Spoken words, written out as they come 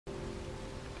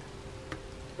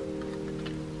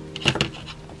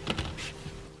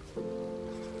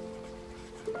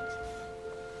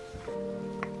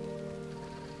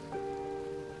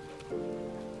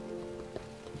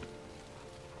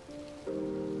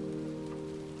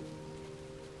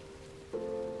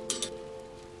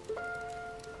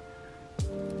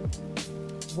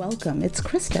Welcome, it's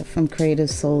Krista from Creative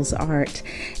Souls Art,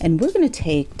 and we're going to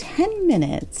take 10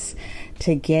 minutes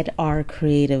to get our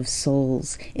creative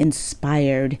souls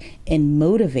inspired and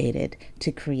motivated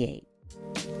to create.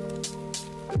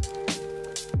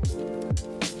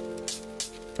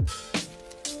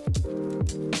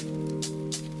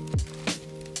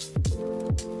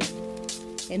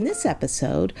 In this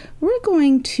episode, we're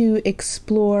going to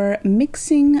explore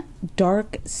mixing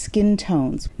dark skin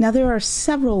tones. Now, there are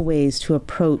several ways to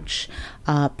approach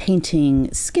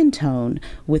painting skin tone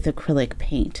with acrylic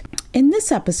paint. In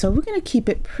this episode, we're going to keep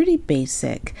it pretty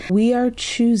basic. We are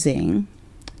choosing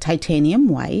titanium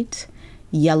white,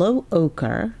 yellow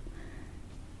ochre,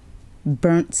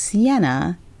 burnt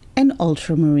sienna, and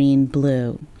ultramarine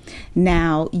blue.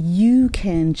 Now, you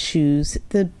can choose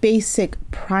the basic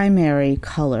primary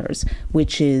colors,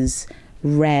 which is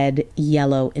red,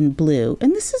 yellow, and blue.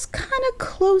 And this is kind of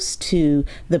close to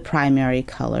the primary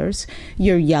colors.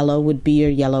 Your yellow would be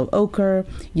your yellow ochre.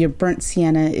 Your burnt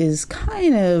sienna is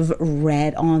kind of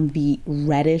red on the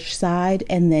reddish side,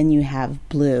 and then you have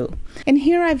blue. And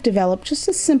here I've developed just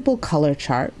a simple color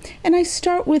chart, and I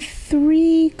start with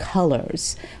 3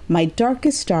 colors: my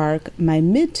darkest dark, my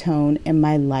mid-tone, and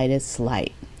my lightest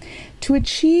light. To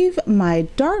achieve my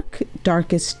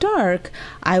darkest dark,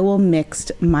 I will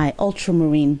mix my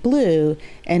ultramarine blue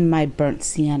and my burnt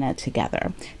sienna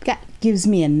together. That gives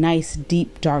me a nice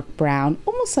deep dark brown,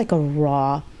 almost like a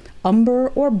raw umber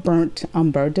or burnt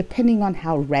umber, depending on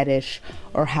how reddish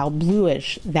or how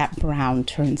bluish that brown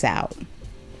turns out.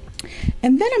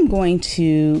 And then I'm going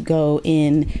to go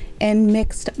in and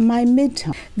mix my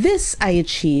mid-tone. This I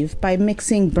achieve by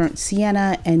mixing burnt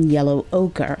sienna and yellow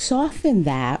ochre. To soften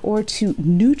that, or to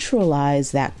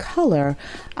neutralize that color,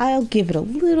 I'll give it a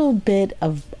little bit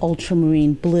of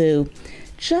ultramarine blue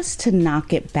just to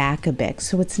knock it back a bit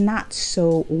so it's not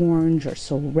so orange or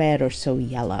so red or so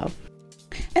yellow.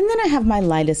 And then I have my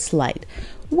lightest light,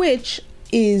 which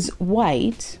is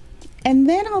white. And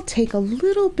then I'll take a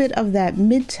little bit of that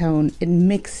mid-tone and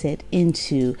mix it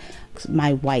into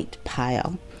my white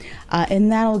pile.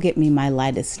 And that'll get me my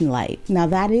lightest light. Now,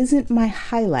 that isn't my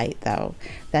highlight, though.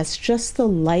 That's just the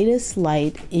lightest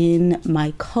light in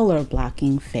my color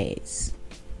blocking phase.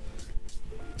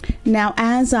 Now,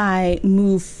 as I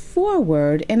move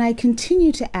forward and I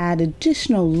continue to add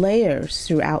additional layers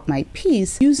throughout my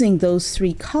piece, using those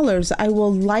 3 colors, I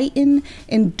will lighten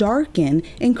and darken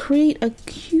and create a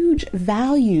huge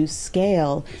value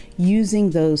scale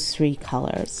using those 3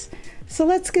 colors. So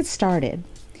let's get started.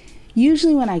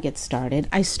 Usually when I get started,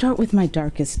 I start with my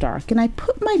darkest dark, and I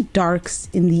put my darks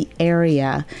in the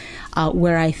area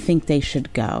where I think they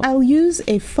should go. I'll use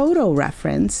a photo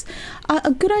reference.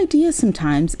 A good idea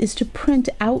sometimes is to print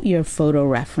out your photo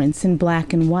reference in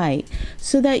black and white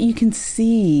so that you can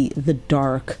see the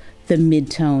dark, the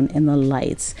mid-tone, and the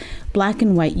lights. Black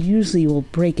and white usually will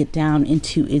break it down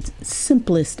into its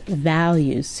simplest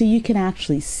values so you can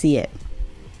actually see it.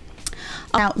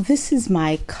 Now, this is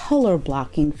my color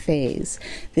blocking phase.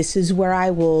 This is where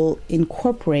I will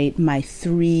incorporate my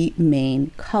 3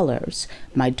 main colors: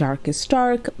 my darkest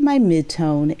dark, my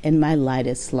mid-tone, and my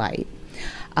lightest light.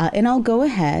 And I'll go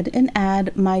ahead and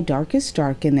add my darkest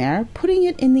dark in there, putting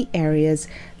it in the areas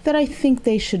that I think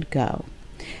they should go.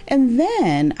 And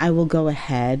then I will go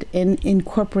ahead and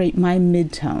incorporate my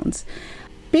mid-tones.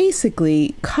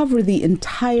 Basically cover the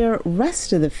entire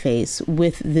rest of the face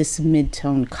with this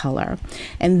mid-tone color.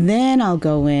 And then I'll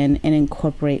go in and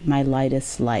incorporate my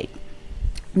lightest light.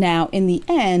 Now, in the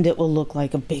end, it will look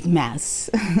like a big mess.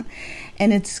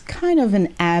 And it's kind of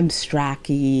an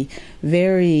abstract-y,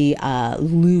 very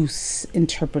loose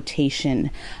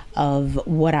interpretation of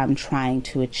what I'm trying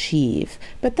to achieve.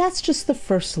 But that's just the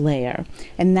first layer.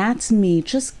 And that's me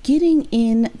just getting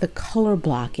in the color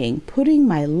blocking, putting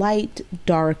my light,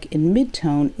 dark, and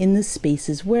mid-tone in the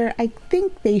spaces where I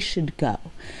think they should go.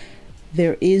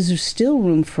 There is still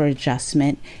room for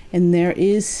adjustment, and there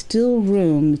is still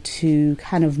room to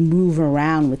kind of move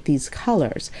around with these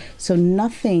colors. So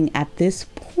nothing at this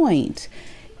point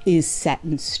is set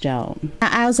in stone.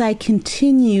 As I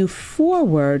continue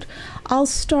forward, I'll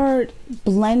start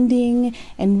blending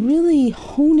and really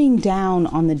honing down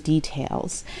on the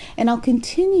details. And I'll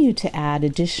continue to add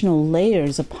additional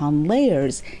layers upon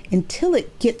layers until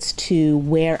it gets to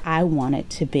where I want it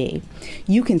to be.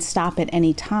 You can stop at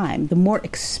any time. The more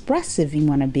expressive you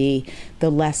want to be, the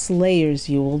less layers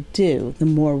you will do. The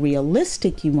more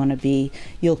realistic you want to be,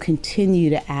 you'll continue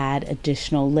to add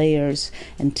additional layers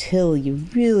until you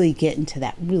really get into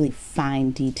that really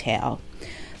fine detail.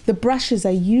 The brushes,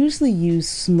 I usually use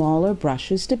smaller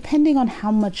brushes depending on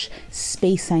how much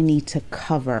space I need to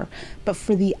cover. But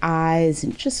for the eyes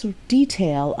and just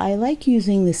detail, I like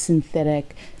using the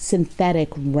synthetic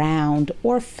round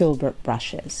or filbert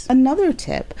brushes. Another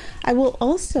tip, I will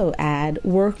also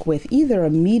work with either a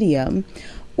medium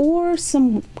or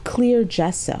some clear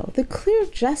gesso. The clear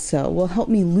gesso will help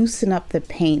me loosen up the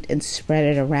paint and spread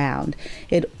it around.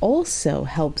 It also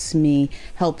helps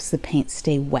the paint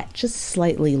stay wet just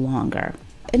slightly longer.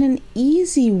 And an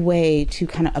easy way to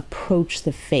kind of approach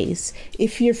the face,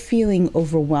 if you're feeling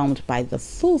overwhelmed by the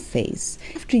full face,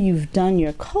 after you've done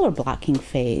your color blocking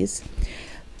phase,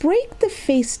 break the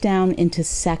face down into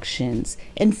sections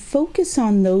and focus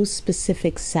on those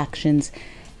specific sections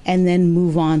and then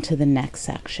move on to the next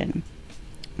section.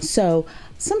 So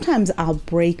sometimes I'll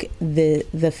break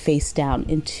the face down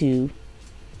into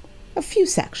a few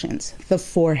sections: the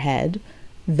forehead,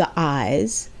 the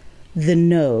eyes, the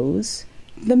nose,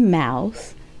 the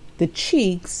mouth, the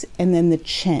cheeks, and then the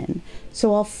chin.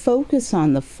 So I'll focus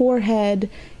on the forehead,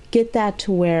 get that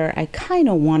to where I kind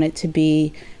of want it to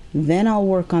be, then I'll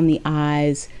work on the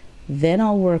eyes, then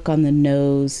I'll work on the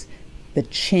nose, the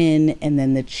chin, and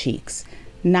then the cheeks.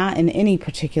 Not in any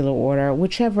particular order,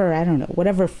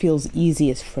 whatever feels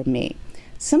easiest for me.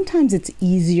 Sometimes it's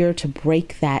easier to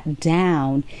break that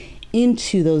down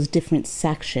into those different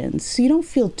sections so you don't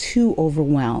feel too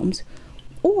overwhelmed,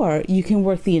 or you can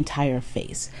work the entire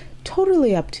face.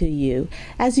 Totally up to you.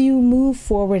 As you move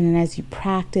forward and as you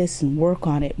practice and work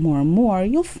on it more and more,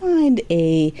 you'll find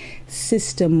a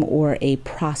system or a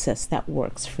process that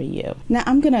works for you. Now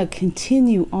I'm going to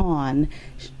continue on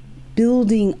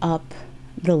building up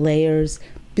the layers,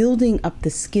 building up the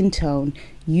skin tone,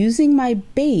 using my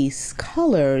base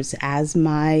colors as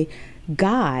my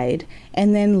guide,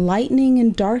 and then lightening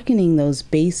and darkening those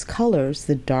base colors,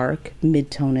 the dark,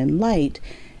 mid-tone, and light,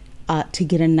 to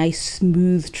get a nice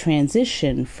smooth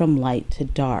transition from light to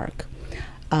dark.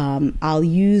 I'll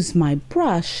use my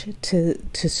brush to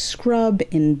scrub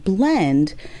and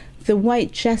blend. The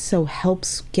white gesso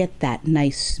helps get that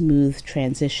nice smooth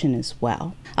transition as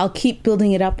well. I'll keep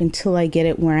building it up until I get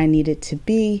it where I need it to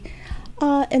be,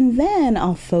 and then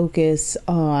I'll focus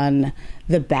on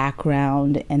the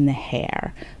background and the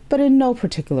hair, but in no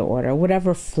particular order,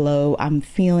 whatever flow I'm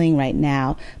feeling right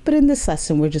now. But in this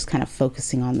lesson, we're just kind of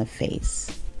focusing on the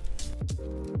face.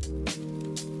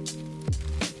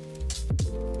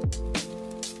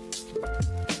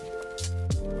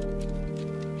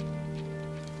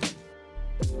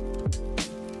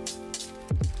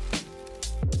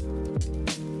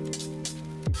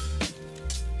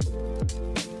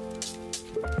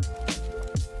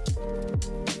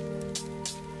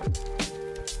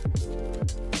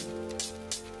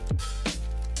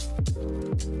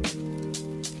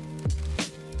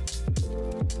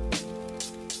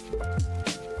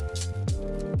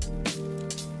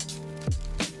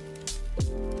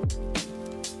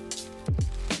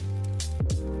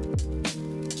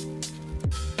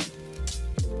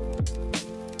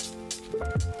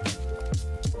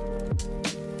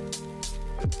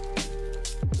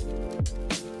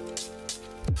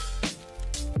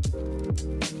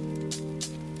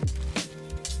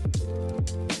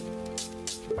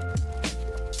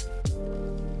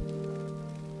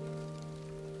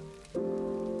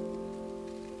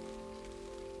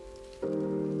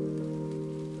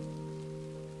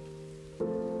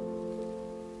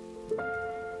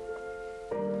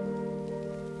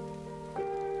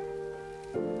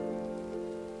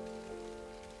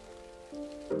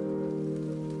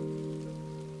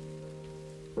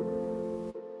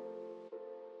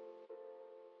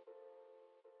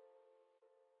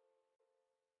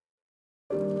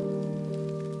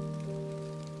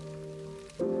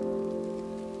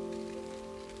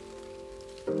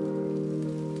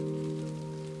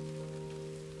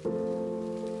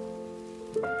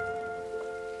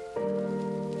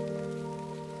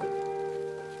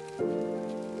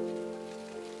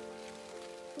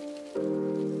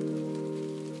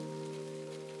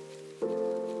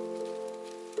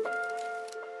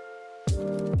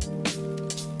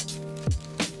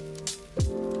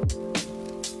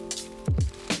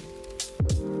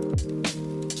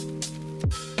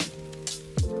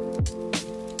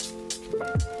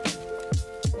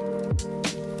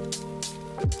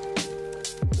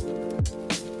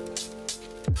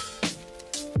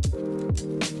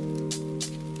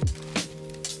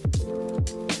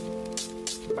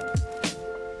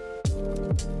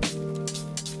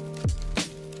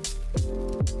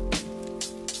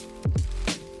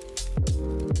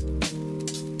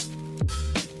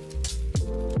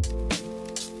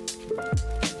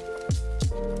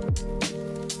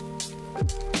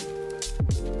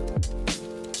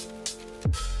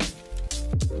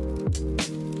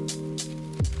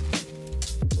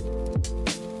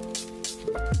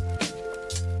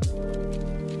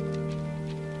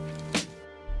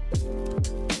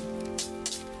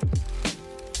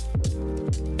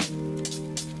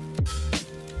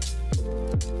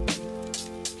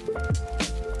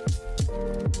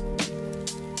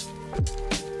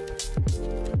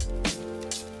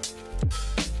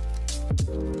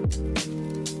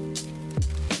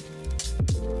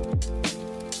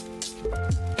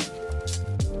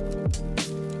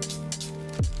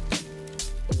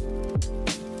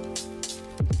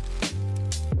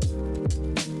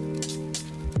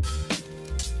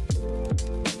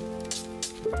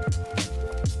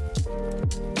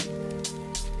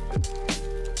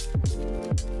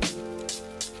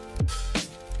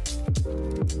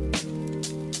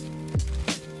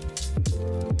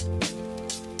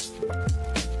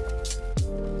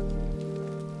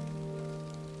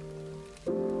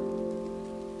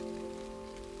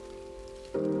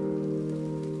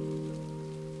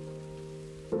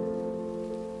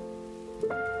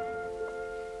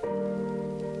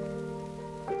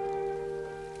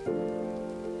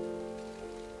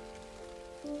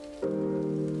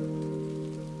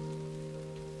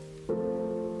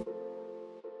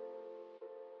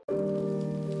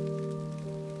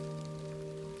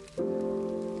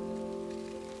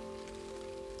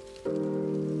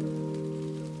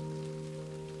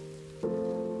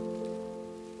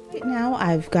 Right now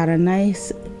I've got a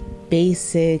nice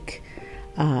basic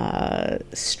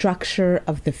structure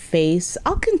of the face.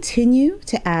 I'll continue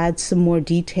to add some more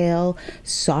detail,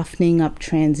 softening up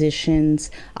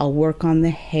transitions. I'll work on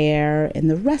the hair and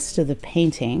the rest of the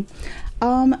painting.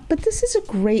 But this is a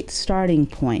great starting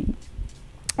point.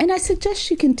 And I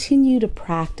suggest you continue to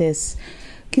practice,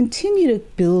 continue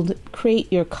to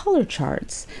create your color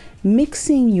charts,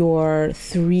 mixing your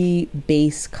 3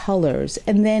 base colors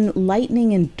and then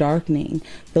lightening and darkening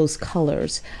those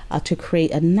colors to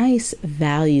create a nice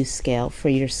value scale for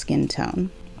your skin tone.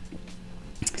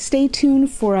 Stay tuned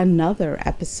for another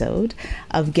episode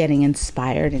of Getting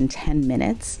Inspired in 10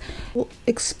 Minutes. We'll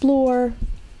explore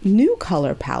new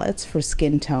color palettes for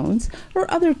skin tones or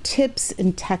other tips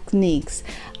and techniques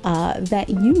that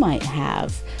you might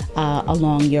have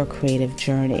along your creative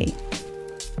journey.